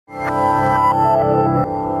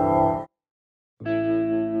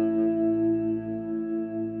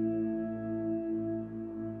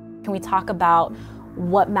talk about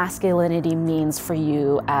what masculinity means for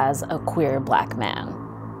you as a queer Black man.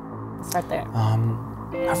 Let's start there.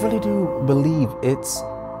 I really do believe it's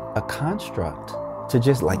a construct to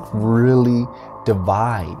just like really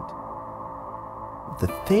divide. The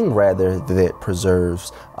thing rather that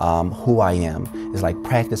preserves who I am is like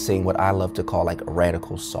practicing what I love to call like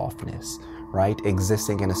radical softness, right?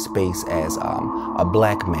 Existing in a space as a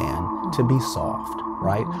Black man to be soft,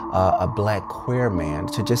 right? A Black queer man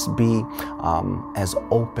to just be as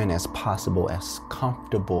open as possible, as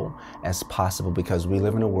comfortable as possible, because we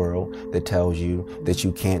live in a world that tells you that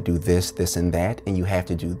you can't do this, this, and that, and you have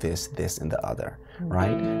to do this, this, and the other, right?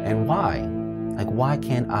 And why? Like, why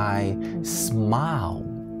can't I smile?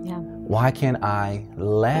 Yeah. Why can't I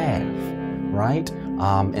laugh, right?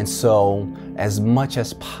 And so, as much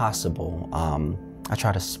as possible, I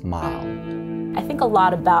try to smile. I think a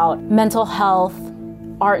lot about mental health,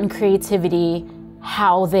 art and creativity,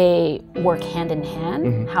 how they work hand in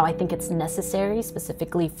hand, how I think it's necessary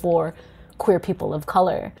specifically for queer people of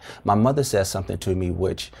color. My mother says something to me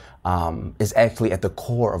which is actually at the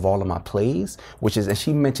core of all of my plays, which is, and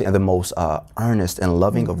she mentioned in the most earnest and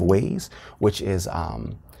loving of ways, which is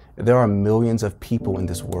there are millions of people in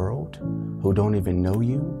this world who don't even know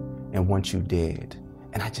you and want you dead.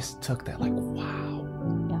 And I just took that like, wow,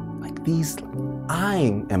 like these,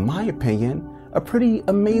 I'm, in my opinion, a pretty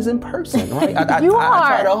amazing person, right? I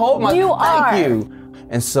try to hold my, thank you.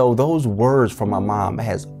 And so those words from my mom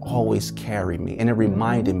has always carried me, and it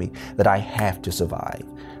reminded me that I have to survive,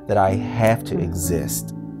 that I have to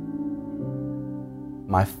exist.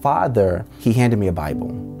 My father, he handed me a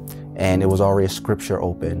Bible, and it was already a scripture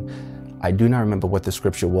open. I do not remember what the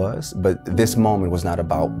scripture was, but this moment was not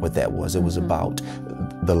about what that was. It was about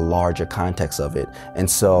the larger context of it. And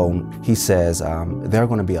so he says, there are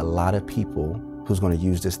going to be a lot of people who's going to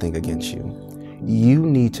use this thing against you. You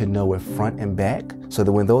need to know it front and back so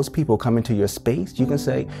that when those people come into your space, you can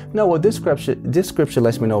say, no, well, this scripture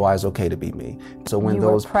lets me know why it's okay to be me. So when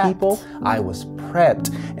those people, I was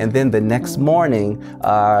prepped. And then the next morning,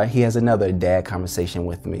 he has another dad conversation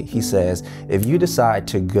with me. He says, if you decide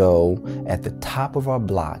to go at the top of our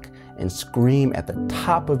block and scream at the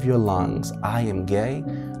top of your lungs, I am gay,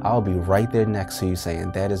 I'll be right there next to you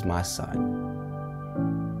saying, that is my son.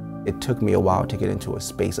 It took me a while to get into a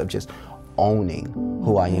space of just owning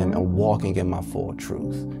who I am and walking in my full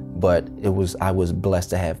truth. But I was blessed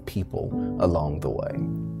to have people along the way.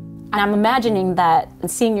 And I'm imagining that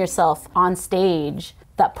seeing yourself on stage,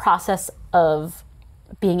 that process of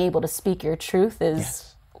being able to speak your truth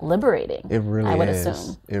is liberating. It really is. I would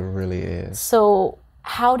assume. It really is. So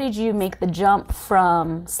how did you make the jump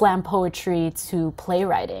from slam poetry to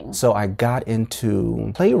playwriting? So I got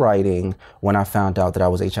into playwriting when I found out that I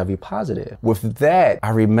was HIV positive. With that, I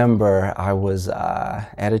remember I was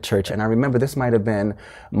at a church, and I remember this might have been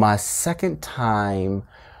my second time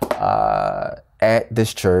at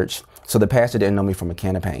this church. So the pastor didn't know me from a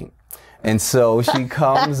can of paint. And so she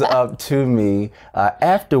comes up to me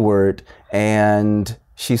afterward, and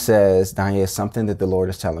she says, Donja, it's something that the Lord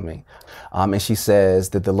is telling me. And she says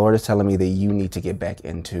that the Lord is telling me that you need to get back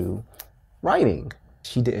into writing.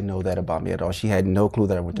 She didn't know that about me at all. She had no clue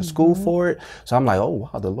that I went to school for it. So I'm like, oh,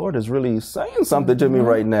 wow, the Lord is really saying something to me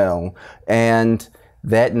right now. And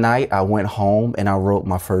that night I went home and I wrote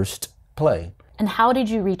my first play. And how did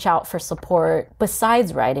you reach out for support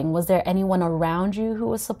besides writing? Was there anyone around you who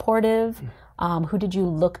was supportive? Who did you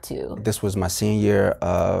look to? This was my senior year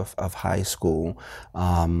of high school.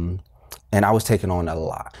 And I was taking on a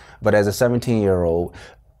lot. But as a 17-year-old,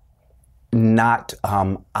 not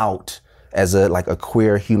out as a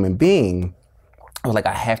queer human being, I was like,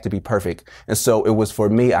 I have to be perfect. And so it was for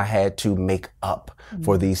me, I had to make up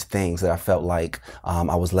for these things that I felt like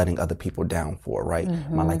I was letting other people down for, right?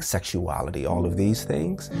 My sexuality, all of these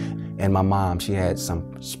things. And my mom, she had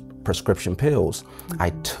some prescription pills.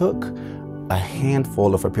 I took a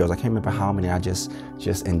handful of her pills. I can't remember how many. I just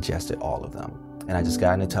ingested all of them. And I just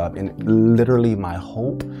got in the tub, and literally my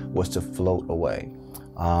hope was to float away.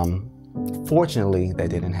 Fortunately, that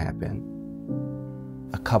didn't happen.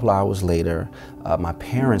 A couple hours later, my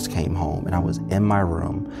parents came home, and I was in my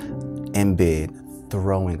room, in bed,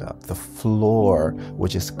 throwing up. The floor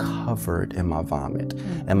was just covered in my vomit.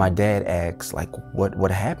 And my dad asked,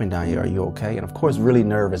 what happened down here? Are you okay? And of course, really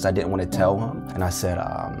nervous, I didn't want to tell him. And I said,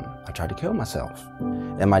 I tried to kill myself.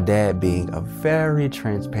 And my dad, being a very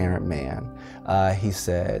transparent man, he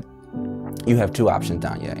said, you have two options,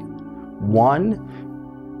 Donja.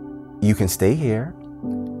 One, you can stay here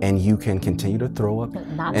and you can continue to throw up.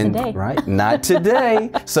 Not today. Right? Not today.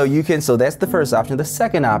 So that's the first option. The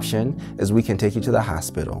second option is we can take you to the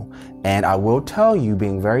hospital. And I will tell you,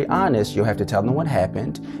 being very honest, you'll have to tell them what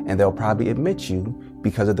happened, and they'll probably admit you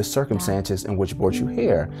because of the circumstances in which brought you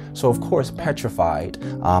here. So of course, petrified,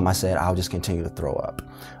 I said, I'll just continue to throw up.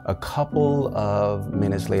 A couple of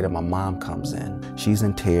minutes later, my mom comes in. She's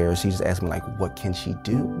in tears. She just asked me, like, what can she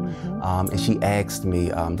do? And she asked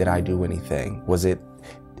me, did I do anything?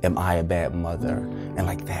 Am I a bad mother? And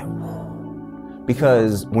like that,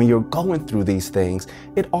 because when you're going through these things,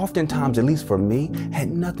 it oftentimes, at least for me, had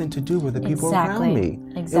nothing to do with the people around me.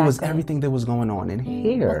 It was everything that was going on in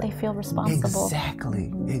here. But they feel responsible.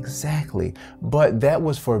 Exactly. But that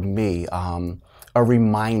was for me a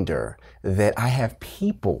reminder that I have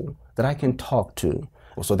people that I can talk to.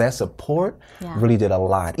 So that support really did a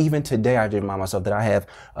lot. Even today, I remind myself that I have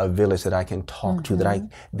a village that I can talk to,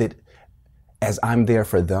 that as I'm there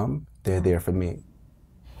for them, they're there for me.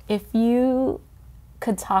 If you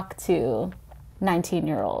could talk to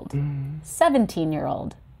 19-year-old,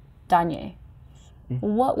 17-year-old Donja,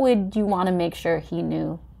 what would you want to make sure he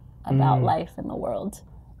knew about life in the world?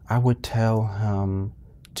 I would tell him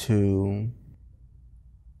to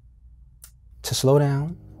slow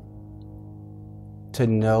down, to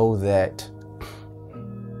know that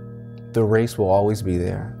the race will always be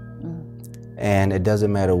there. And it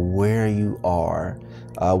doesn't matter where you are,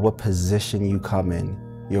 what position you come in,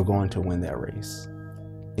 you're going to win that race.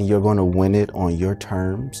 And you're going to win it on your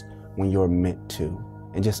terms when you're meant to.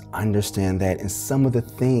 And just understand that. And some of the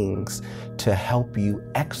things to help you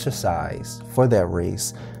exercise for that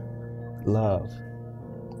race: love,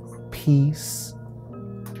 peace,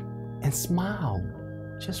 and smile.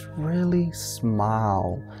 Just really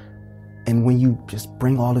smile. And when you just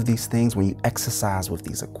bring all of these things, when you exercise with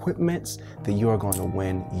these equipments, then you are going to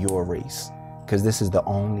win your race. Because this is the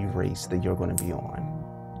only race that you're going to be on.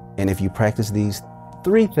 And if you practice these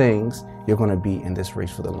 3 things, you're going to be in this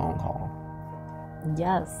race for the long haul.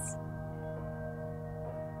 Yes.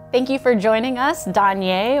 Thank you for joining us,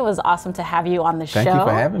 Donja. It was awesome to have you on the show. Thank you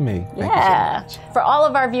for having me. Thank you so much. For all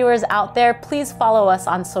of our viewers out there, please follow us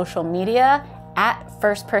on social media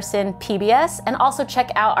 @FirstPersonPBS, and also check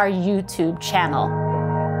out our YouTube channel.